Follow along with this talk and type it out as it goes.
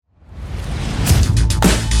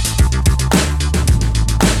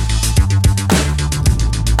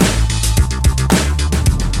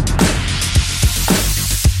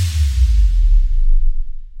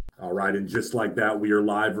right. And just like that, we are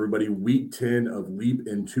live, everybody. Week 10 of Leap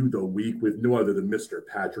Into the Week with no other than Mr.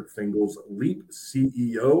 Patrick Fingles, Leap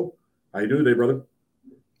CEO. How you doing today, brother?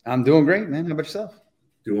 I'm doing great, man. How about yourself?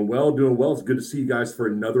 Doing well, doing well. It's good to see you guys for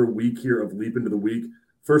another week here of Leap Into the Week.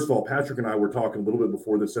 First of all, Patrick and I were talking a little bit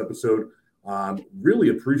before this episode. Really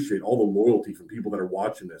appreciate all the loyalty from people that are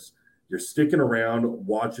watching this. You're sticking around,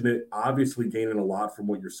 watching it, obviously gaining a lot from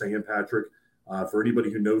what you're saying, Patrick. For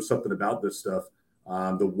anybody who knows something about this stuff,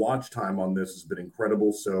 the watch time on this has been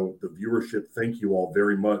incredible. So the viewership, thank you all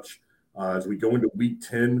very much. As we go into week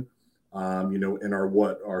 10, in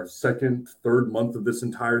our second, third month of this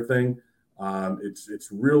entire thing, it's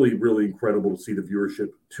really, really incredible to see the viewership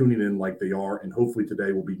tuning in like they are. And hopefully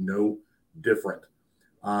today will be no different.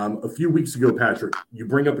 A few weeks ago, Patrick, you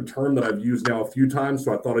bring up a term that I've used now a few times,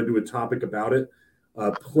 so I thought I'd do a topic about it.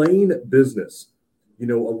 Plain business.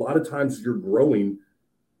 A lot of times as you're growing,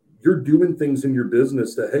 you're doing things in your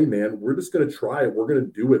business that, hey, man, we're just going to try it. We're going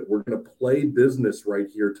to do it. We're going to play business right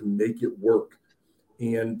here to make it work.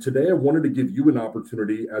 And today I wanted to give you an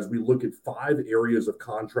opportunity as we look at 5 areas of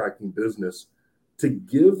contracting business to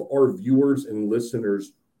give our viewers and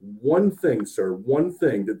listeners one thing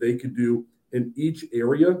that they could do in each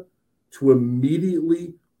area to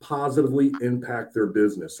immediately positively impact their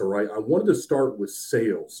business. All right. I wanted to start with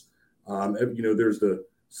sales. There's the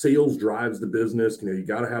sales drives the business. You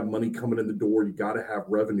got to have money coming in the door. You got to have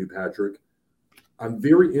revenue, Patrick. I'm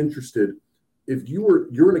very interested. If you're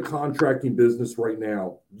in a contracting business right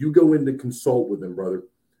now, you go in to consult with them, brother.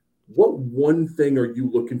 What one thing are you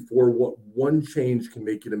looking for? What one change can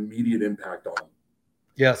make an immediate impact on them?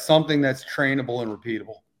 Yeah, something that's trainable and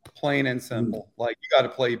repeatable, plain and simple. Like, you got to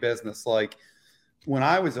play business. Like, when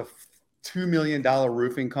I was a $2 million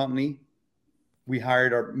roofing company, we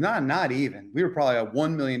hired we were probably a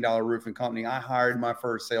 $1 million roofing company. I hired my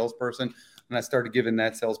first salesperson and I started giving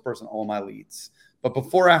that salesperson all my leads. But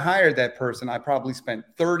before I hired that person, I probably spent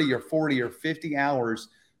 30 or 40 or 50 hours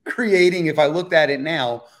creating, if I looked at it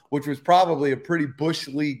now, which was probably a pretty bush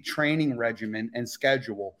league training regimen and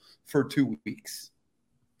schedule for 2 weeks.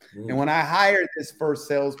 And when I hired this first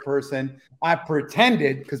salesperson, I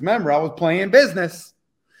pretended, because remember, I was playing business,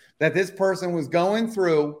 that this person was going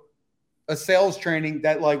through a sales training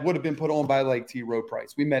that would have been put on by T. Rowe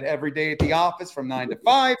Price. We met every day at the office from 9 to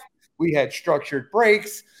 5. We had structured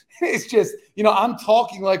breaks. It's just, I'm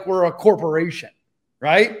talking like we're a corporation,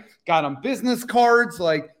 right? Got them business cards,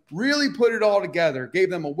 really put it all together. Gave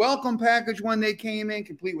them a welcome package when they came in,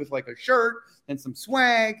 complete with a shirt and some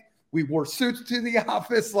swag. We wore suits to the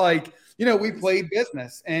office. We played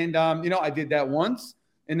business. And, I did that once,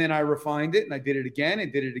 and then I refined it, and I did it again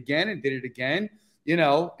and did it again and did it again,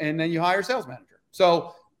 and then you hire a sales manager.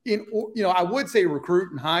 So, I would say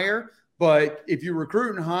recruit and hire, but if you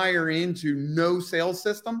recruit and hire into no sales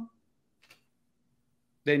system,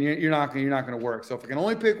 then you're not going to work. So if I can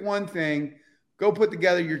only pick one thing, go put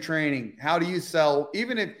together your training. How do you sell?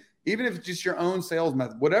 Even if it's just your own sales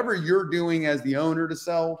method, whatever you're doing as the owner to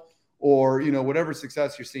sell, or, whatever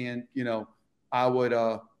success you're seeing, I would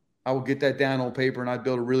get that down on paper and I'd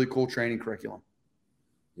build a really cool training curriculum.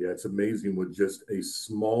 Yeah, it's amazing what just a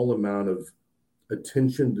small amount of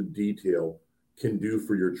attention to detail can do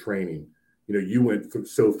for your training. You went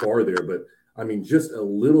so far there, but I mean, just a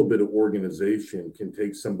little bit of organization can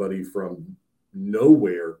take somebody from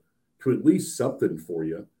nowhere to at least something for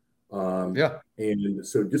you. And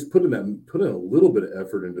so just put in a little bit of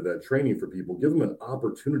effort into that training for people, give them an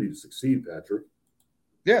opportunity to succeed, Patrick.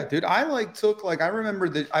 Yeah, dude, I remember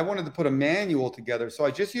that I wanted to put a manual together. So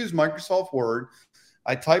I just used Microsoft Word.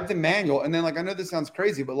 I typed the manual, and then I know this sounds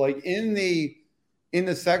crazy, but in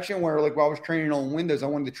the section where while I was training on Windows, I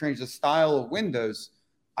wanted to change the style of Windows.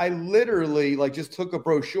 I literally just took a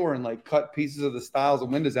brochure and cut pieces of the styles of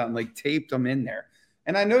Windows out and taped them in there.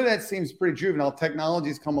 And I know that seems pretty juvenile.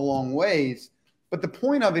 Technology's come a long ways, but the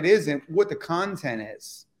point of it isn't what the content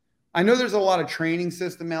is. I know there's a lot of training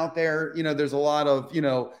system out there. There's a lot of,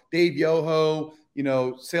 Dave Yoho,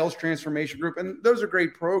 Sales Transformation Group, and those are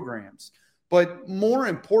great programs. But more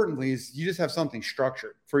importantly is you just have something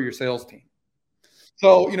structured for your sales team.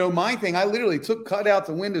 So, my thing, I literally took cutouts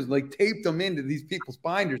of Windows, taped them into these people's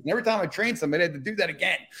binders. And every time I trained somebody, I had to do that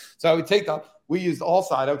again. So I would we used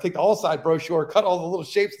All-Side. I would take the All-Side brochure, cut all the little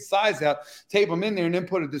shapes and sizes out, tape them in there, and then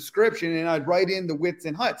put a description, and I'd write in the widths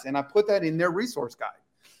and heights. And I put that in their resource guide.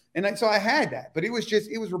 And so I had that, but it was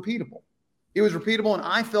repeatable. It was repeatable, and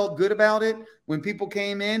I felt good about it when people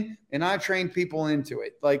came in, and I trained people into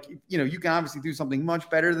it. You can obviously do something much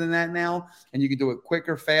better than that now, and you can do it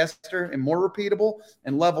quicker, faster, and more repeatable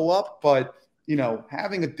and level up. But,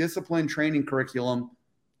 having a disciplined training curriculum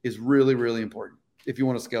is really, really important. if you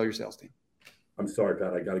want to scale your sales team. I'm sorry,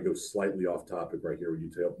 Pat, I got to go slightly off topic right here when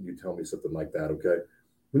you tell me something like that, okay?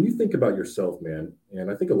 When you think about yourself, man, and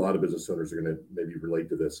I think a lot of business owners are going to maybe relate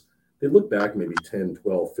to this, they look back maybe 10,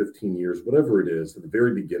 12, 15 years, whatever it is, at the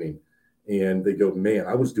very beginning, and they go, man,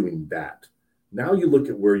 I was doing that. Now you look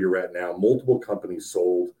at where you're at now, multiple companies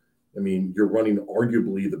sold. I mean, you're running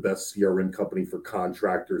arguably the best CRM company for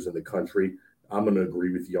contractors in the country. I'm going to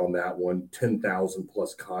agree with you on that one. 10,000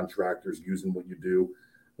 plus contractors using what you do.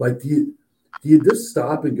 Like, do you just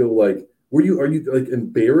stop and go like, are you like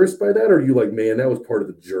embarrassed by that? Or are you like, man, that was part of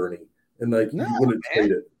the journey and like you wouldn't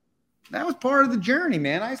trade it? That was part of the journey,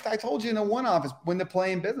 man. I told you in the one office, when the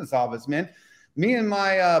playing business office, man, me and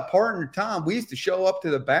my partner, Tom, we used to show up to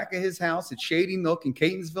the back of his house at Shady Nook in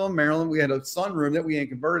Catonsville, Maryland. We had a sunroom that we had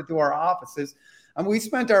converted to our offices. And we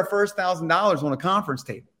spent our first $1,000 on a conference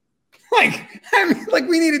table. Like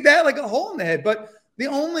we needed that like a hole in the head. But the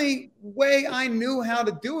only way I knew how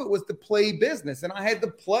to do it was to play business. And I had to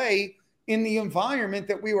play in the environment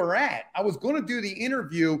that we were at. I was going to do the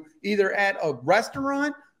interview either at a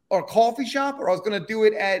restaurant or a coffee shop, or I was going to do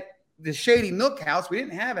it at the Shady Nook house. We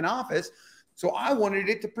didn't have an office. So I wanted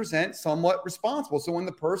it to present somewhat responsible. So when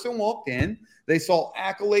the person walked in, they saw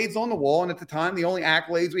accolades on the wall. And at the time, the only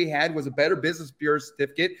accolades we had was a Better Business Bureau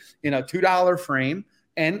certificate in a $2 frame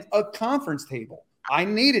and a conference table. I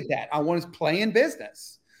needed that. I wanted to play in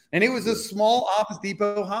business. And it was a small Office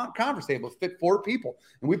Depot conference table. It fit 4 people.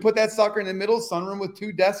 And we put that sucker in the middle of the sunroom with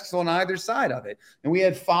 2 desks on either side of it. And we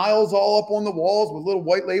had files all up on the walls with little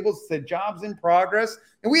white labels that said jobs in progress.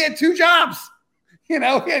 And we had 2 jobs. We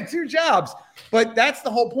had 2 jobs. But that's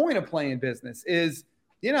the whole point of playing business is,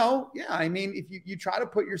 I mean, if you try to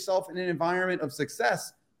put yourself in an environment of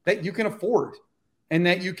success that you can afford and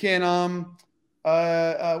that you can,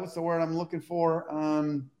 what's the word I'm looking for?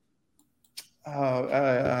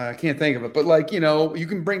 I can't think of it, but you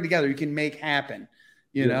can bring together, you can make happen,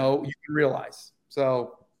 you can realize.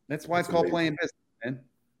 So that's why it's called playing business, man.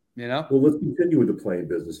 Well, let's continue with the playing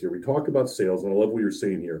business here. We talk about sales, and I love what you're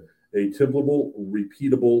saying here. A typical,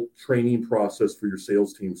 repeatable training process for your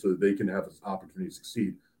sales team so that they can have this opportunity to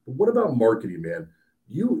succeed. But what about marketing, man?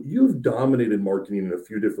 You've dominated marketing in a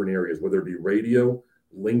few different areas, whether it be radio,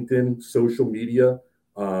 LinkedIn, social media.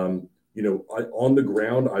 On the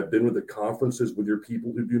ground, I've been with the conferences with your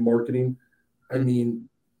people who do marketing. I mean,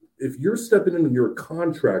 if you're stepping in and you're a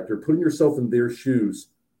contractor, putting yourself in their shoes,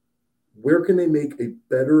 where can they make a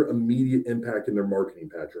better immediate impact in their marketing,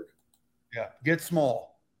 Patrick? Yeah, get small.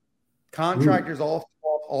 Contractors all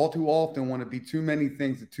too often want to be too many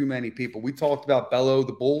things to too many people. We talked about Bello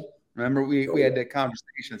the Bull. Remember, we had that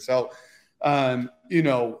conversation. So,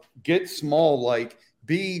 get small, like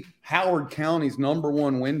be Howard County's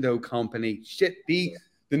 #1 window company. Be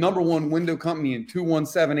the #1 window company in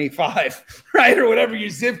 21785, right? Or whatever your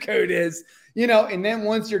zip code is, and then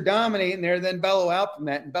once you're dominating there, then bellow out from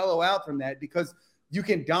that and bellow out from that, because you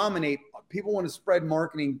can dominate. People want to spread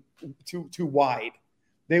marketing too wide.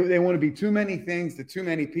 They want to be too many things to too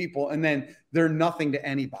many people, and then they're nothing to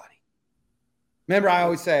anybody. Remember, I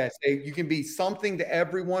always say you can be something to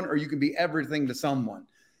everyone or you can be everything to someone.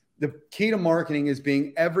 The key to marketing is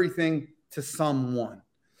being everything to someone.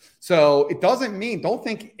 So it doesn't mean, don't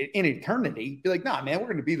think in eternity. Be like, nah, man, we're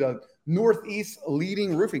going to be the Northeast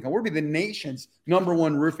leading roofing company. We're going to be the nation's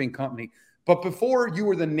 #1 roofing company. But before you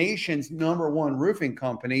were the nation's #1 roofing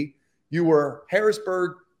company, you were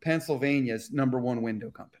Harrisburg, Pennsylvania's #1 window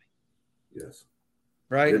company. Yes.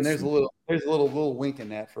 Right. And there's a little wink in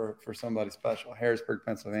that for somebody special, Harrisburg,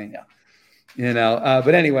 Pennsylvania,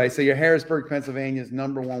 but anyway, so you're Harrisburg, Pennsylvania's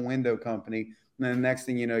 #1 window company. And then the next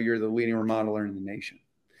thing you know, you're the leading remodeler in the nation,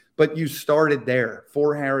 but you started there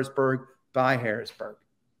for Harrisburg by Harrisburg.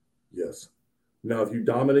 Yes. Now, if you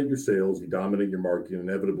dominate your sales, you dominate your marketing,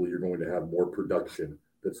 inevitably you're going to have more production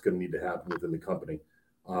that's going to need to happen within the company.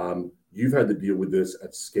 You've had to deal with this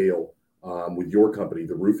at scale with your company,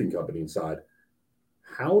 the roofing company inside.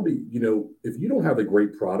 How do if you don't have a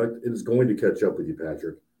great product, it is going to catch up with you,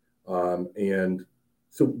 Patrick. And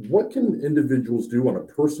so what can individuals do on a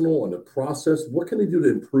personal, on a process? What can they do to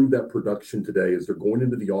improve that production today as they're going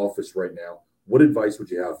into the office right now? What advice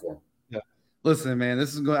would you have for them? Yeah. Listen, man,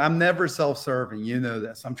 this is good. I'm never self-serving. You know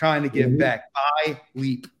this. I'm trying to give back. Buy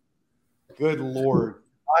Leap. Good Lord.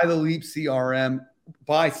 Buy the Leap CRM.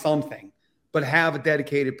 Buy something, but have a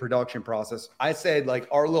dedicated production process. I said, like,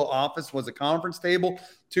 our little office was a conference table,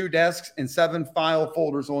 2 desks, and 7 file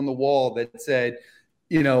folders on the wall that said,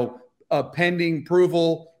 pending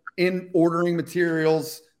approval, in ordering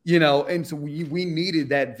materials, and so we needed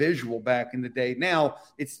that visual back in the day. Now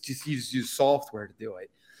it's just, you just use software to do it.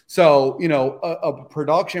 So, a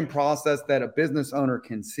production process that a business owner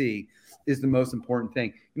can see is the most important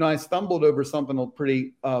thing. I stumbled over something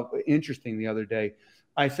pretty interesting the other day.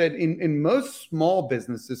 I said in most small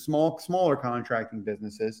businesses, smaller contracting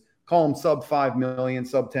businesses, call them sub 5 million,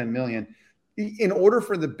 sub 10 million. In order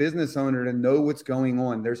for the business owner to know what's going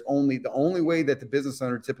on, the only way that the business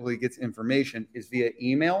owner typically gets information is via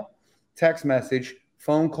email, text message,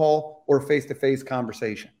 phone call, or face-to-face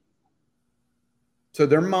conversation. So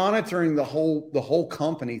they're monitoring the whole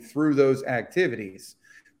company through those activities.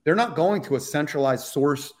 They're not going to a centralized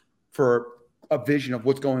source for a vision of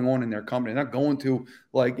what's going on in their company. They're not going to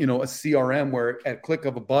a CRM where at click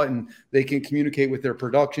of a button, they can communicate with their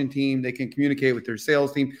production team. They can communicate with their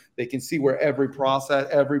sales team. They can see where every process,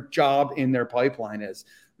 every job in their pipeline is.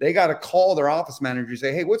 They got to call their office manager and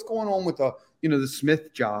say, hey, what's going on with the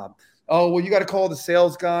Smith job? Oh, well, you got to call the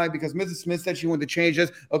sales guy because Mrs. Smith said she wanted to change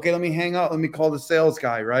this. Okay, let me hang up. Let me call the sales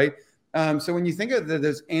guy, right? So when you think of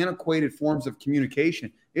those antiquated forms of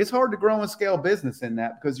communication, it's hard to grow and scale business in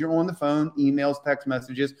that because you're on the phone, emails, text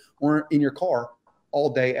messages, or in your car all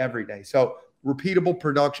day, every day. So repeatable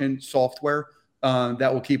production software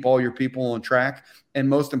that will keep all your people on track. And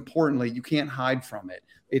most importantly, you can't hide from it.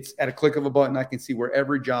 It's at a click of a button. I can see where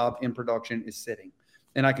every job in production is sitting.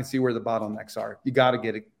 And I can see where the bottlenecks are. You got to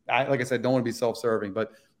get it. Like I said, don't want to be self-serving,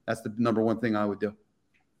 but that's the number one thing I would do.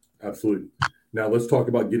 Absolutely. Now let's talk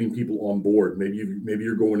about getting people on board. Maybe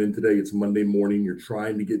you're going in today. It's Monday morning. You're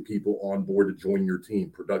trying to get people on board to join your team,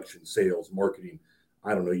 production, sales, marketing.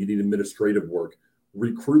 I don't know. You need administrative work,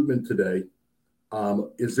 recruitment today.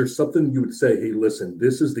 Is there something you would say, hey, listen,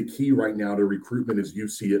 this is the key right now to recruitment as you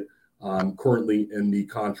see it currently in the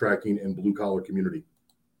contracting and blue collar community?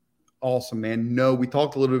 Awesome, man. No, we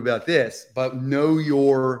talked a little bit about this, but know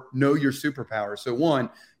your superpowers. So one,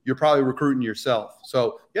 you're probably recruiting yourself.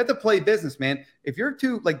 So you have to play business, man. If you're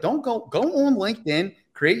don't go on LinkedIn,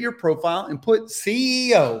 create your profile and put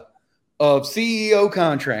CEO of CEO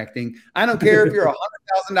Contracting. I don't care if you're a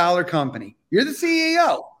 $100,000 company. You're the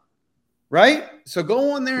CEO, right? So go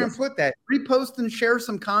on there and put that. Repost and share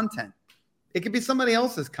some content. It could be somebody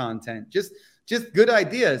else's content. Just good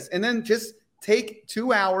ideas. And then just take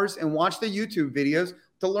 2 hours and watch the YouTube videos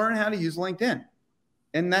to learn how to use LinkedIn.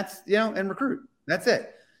 And that's, and recruit. That's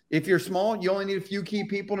it. If you're small, you only need a few key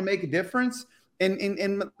people to make a difference.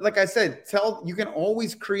 And like I said, you can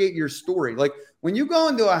always create your story. Like when you go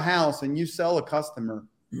into a house and you sell a customer,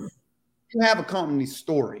 you have a company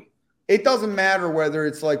story. It doesn't matter whether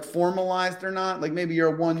it's like formalized or not. Like maybe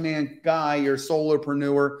you're a one-man guy, you're a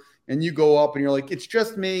solopreneur, and you go up and you're like, it's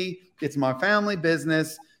just me. It's my family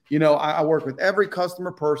business. I work with every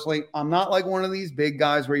customer personally. I'm not like one of these big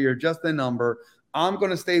guys where you're just a number. I'm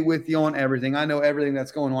going to stay with you on everything. I know everything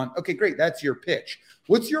that's going on. Okay, great. That's your pitch.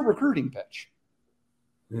 What's your recruiting pitch?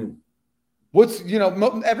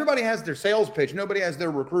 Everybody has their sales pitch. Nobody has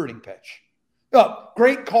their recruiting pitch. Oh,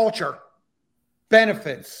 great culture,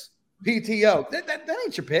 benefits, PTO. That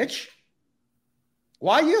ain't your pitch.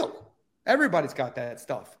 Why you? Everybody's got that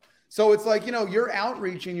stuff. So it's like, your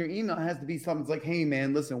outreach in your email has to be something like, hey,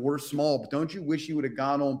 man, listen, we're small, but don't you wish you would have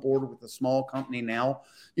gone on board with a small company now?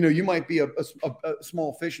 You might be a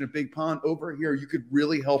small fish in a big pond. Over here, you could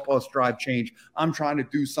really help us drive change. I'm trying to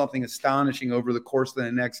do something astonishing over the course of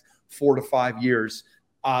the next 4 to 5 years.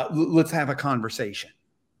 Let's have a conversation.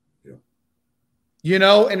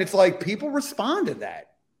 Yeah. And it's like people respond to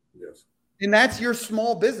that. Yes. And that's your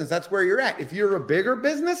small business. That's where you're at. If you're a bigger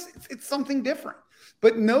business, it's something different.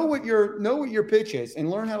 But know what your pitch is and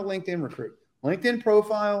learn how to LinkedIn recruit. LinkedIn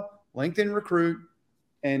profile, LinkedIn recruit,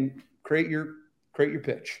 and create your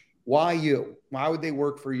pitch. Why you? Why would they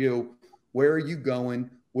work for you? Where are you going?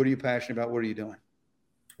 What are you passionate about? What are you doing?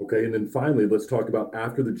 Okay, and then finally, let's talk about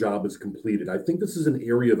after the job is completed. I think this is an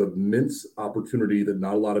area of immense opportunity that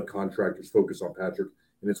not a lot of contractors focus on, Patrick,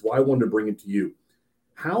 and it's why I wanted to bring it to you.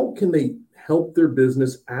 How can they help their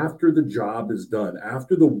business after the job is done,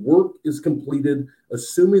 after the work is completed,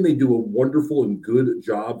 assuming they do a wonderful and good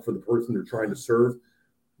job for the person they're trying to serve?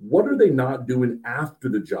 What are they not doing after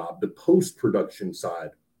the job, the post-production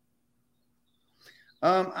side?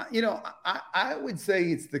 I would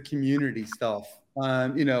say it's the community stuff.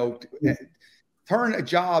 Turn a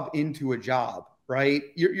job into a job, right?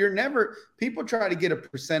 You're never, people try to get a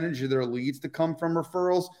percentage of their leads to come from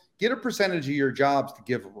referrals. Get a percentage of your jobs to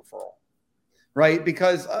give a referral, right?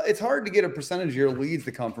 Because it's hard to get a percentage of your leads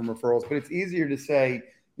to come from referrals, but it's easier to say,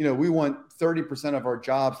 we want 30% of our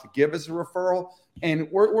jobs to give us a referral, and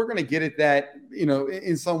we're going to get at that,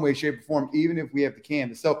 in some way, shape, or form, even if we have the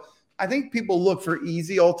canvas. So I think people look for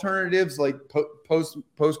easy alternatives like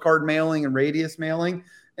postcard mailing and radius mailing,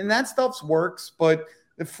 and that stuff works. But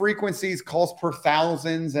the frequencies cost per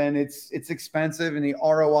thousands and it's expensive and the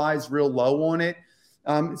ROI is real low on it.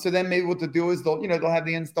 So then maybe what they'll do is they'll have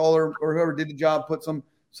the installer or whoever did the job put some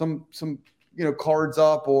cards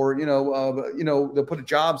up, or they'll put a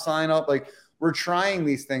job sign up. Like, we're trying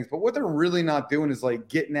these things, but what they're really not doing is like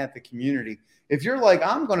getting at the community. If you're like,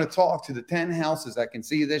 I'm going to talk to the 10 houses that can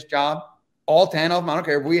see this job, all 10 of them, I don't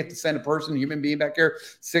care if we have to send a person, a human being back here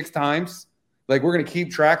 6 times. Like, we're going to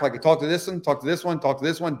keep track. Like, I talk to this one, talk to this one, talk to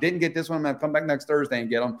this one. Didn't get this one. I'm going to come back next Thursday and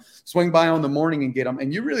get them. Swing by on the morning and get them.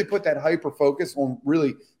 And you really put that hyper focus on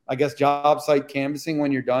really, I guess, job site canvassing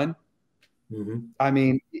when you're done. Mm-hmm. I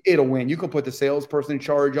mean, it'll win. You can put the salesperson in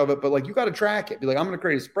charge of it, but like, you got to track it. Be like, I'm going to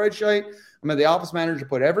create a spreadsheet. I'm going to the office manager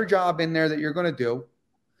put every job in there that you're going to do.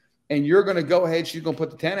 And you're going to go ahead. She's going to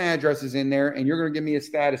put the 10 addresses in there, and you're going to give me a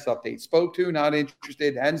status update. Spoke to, not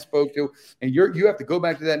interested, hadn't spoke to. And you have to go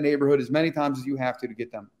back to that neighborhood as many times as you have to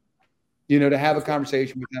get them, to have a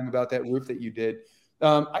conversation with them about that roof that you did.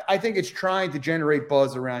 I think it's trying to generate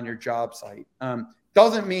buzz around your job site.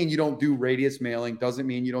 Doesn't mean you don't do radius mailing. Doesn't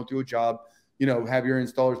mean you don't do a job, have your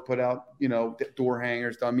installers put out, door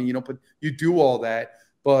hangers. I mean, you do all that,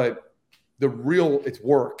 but it's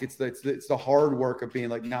work. It's the hard work of being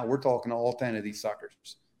like, now we're talking to all 10 of these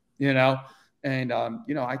suckers, and,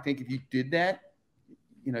 I think if you did that,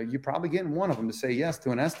 you're probably getting one of them to say yes to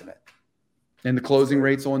an estimate. And the closing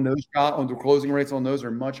rates on those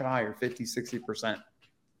are much higher, 50, 60%,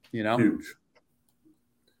 Huge.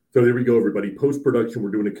 So there we go, everybody. Post-production, we're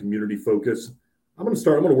doing a community focus. I'm going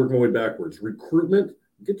to work my way backwards. Recruitment,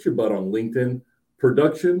 get your butt on LinkedIn.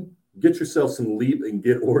 Production, get yourself some Leap and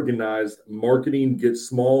get organized. Marketing, get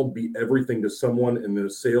small, be everything to someone. And then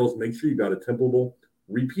sales, make sure you got a templable,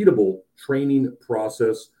 repeatable training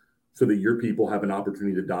process so that your people have an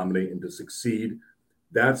opportunity to dominate and to succeed.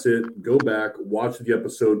 That's it. Go back, watch the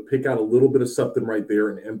episode, pick out a little bit of something right there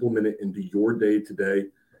and implement it into your day today.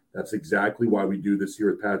 That's exactly why we do this here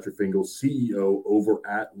at Patrick Fingles, CEO over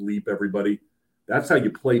at Leap, everybody. That's how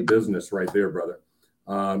you play business right there, brother.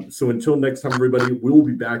 So until next time, everybody, we will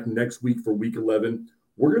be back next week for week 11.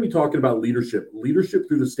 We're going to be talking about leadership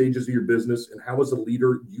through the stages of your business, and how as a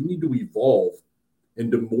leader, you need to evolve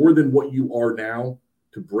into more than what you are now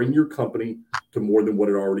to bring your company to more than what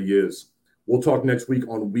it already is. We'll talk next week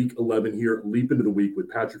on week 11 here, Leap into the Week with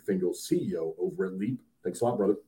Patrick Fingles, CEO over at Leap. Thanks a lot, brother.